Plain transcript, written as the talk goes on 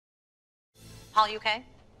Holly, you okay?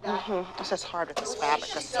 Mm-hmm. This is hard with this fabric.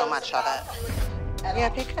 There's so much of it. Yeah,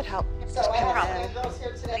 if you could help. Just pin it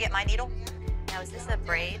in. Can I get my needle? Now, is this a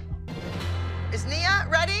braid? Is Nia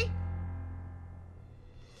ready?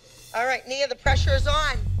 All right, Nia, the pressure is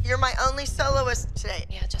on. You're my only soloist today.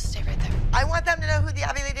 Yeah, just stay right there. I want them to know who the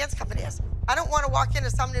Abbey Lee Dance Company is. I don't want to walk into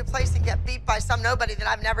some new place and get beat by some nobody that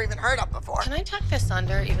I've never even heard of before. Can I tuck this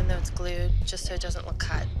under, even though it's glued, just so it doesn't look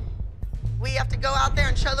cut? We have to go out there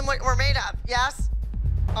and show them what we're made of, yes?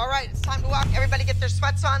 All right, it's time to walk. Everybody get their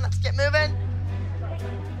sweats on. Let's get moving.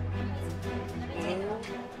 You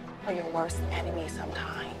are your worst enemy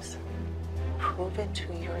sometimes. Prove it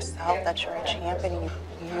to yourself that you're a champion.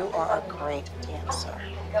 You are a great dancer.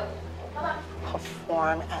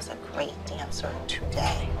 Perform as a great dancer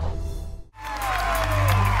today.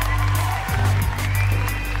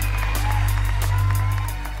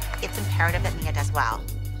 It's imperative that Nia does well.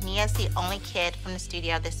 Nia's the only kid from the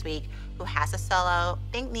studio this week who has a solo. I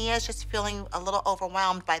think Nia's just feeling a little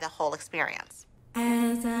overwhelmed by the whole experience.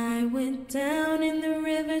 As I went down in the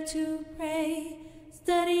river to pray,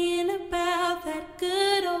 studying about that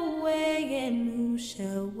good old way, and who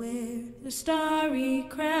shall wear the starry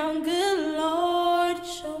crown? Good Lord,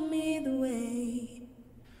 show me the way.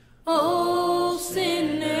 Oh,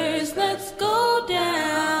 sinners, let's go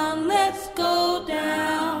down,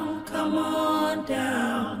 come on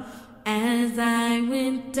down. As I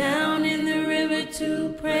went down in the river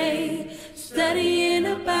to pray, studying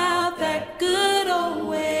about that good old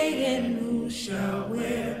way, and who shall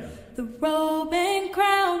wear the robe and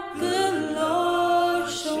crown? Good Lord,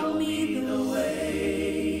 show me the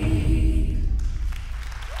way.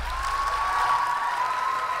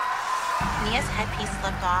 Nia's headpiece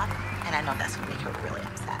slipped off, and I know that's going to make her really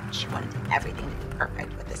upset. She wanted everything to be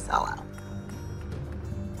perfect with this solo.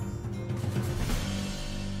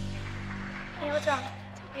 Hey, what's wrong?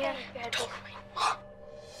 Yeah, your headpiece.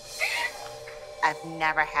 I've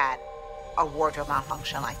never had a wardrobe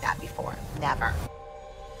malfunction like that before. Never.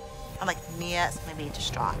 I'm like, Nia is going to be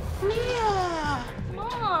distraught. Nia!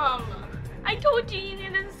 Mom! I told you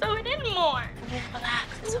didn't sew it in more.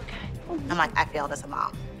 Relax, it's okay. I'm like, I failed as a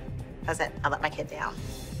mom. That's it. I let my kid down.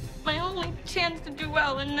 My only chance to do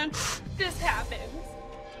well, and then this happens.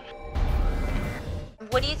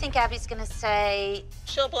 What do you think Abby's gonna say?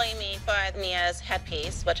 She'll blame me for Nia's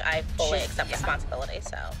headpiece, which I fully accept responsibility,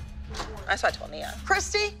 so that's what I told Nia.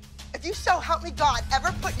 Christi, if you so help me God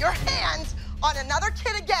ever put your hands on another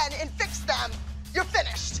kid again and fix them, you're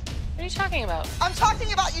finished. What are you talking about? I'm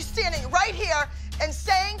talking about you standing right here and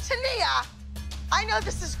saying to Nia, I know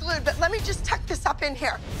this is glued, but let me just tuck this up in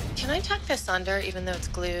here. Can I tuck this under, even though it's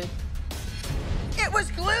glued? It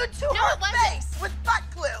was glued to her face with butt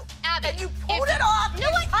glue. Abby, and you pulled it off and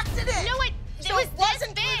tucked it in. No, So it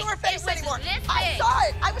wasn't glued to her face anymore. I saw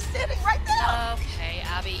it. I was standing right there. Okay,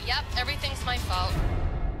 Abby. Yep, everything's my fault.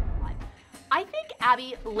 I think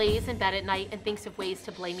Abby lays in bed at night and thinks of ways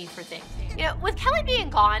to blame me for things. You know, with Kelly being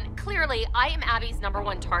gone, clearly I am Abby's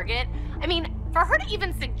 #1 target. I mean, for her to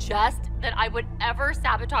even suggest that I would ever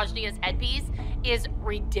sabotage Nia's headpiece is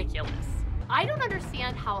ridiculous. I don't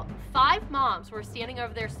understand how 5 moms were standing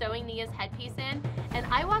over there sewing Nia's headpiece in, and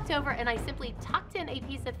I walked over and I simply tucked in a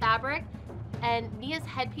piece of fabric, and Nia's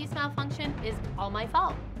headpiece malfunction is all my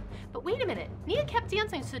fault. But wait a minute, Nia kept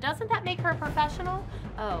dancing, so doesn't that make her a professional?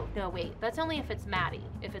 Oh, no, wait, that's only if it's Maddie.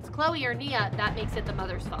 If it's Chloe or Nia, that makes it the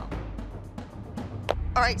mother's fault.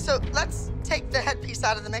 All right, so let's take the headpiece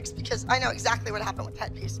out of the mix because I know exactly what happened with the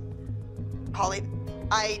headpiece. Holly,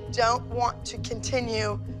 I don't want to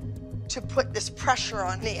continue to put this pressure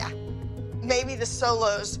on Nia. Maybe the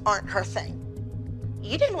solos aren't her thing.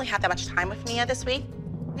 You didn't really have that much time with Nia this week.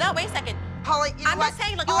 No, wait a second. Holly, you know I'm what? just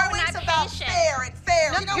saying, look, you're you are always not about patient. fair and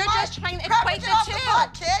fair. No, you know you're what? just trying to Grab equate it the off two. the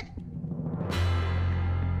butt, kid.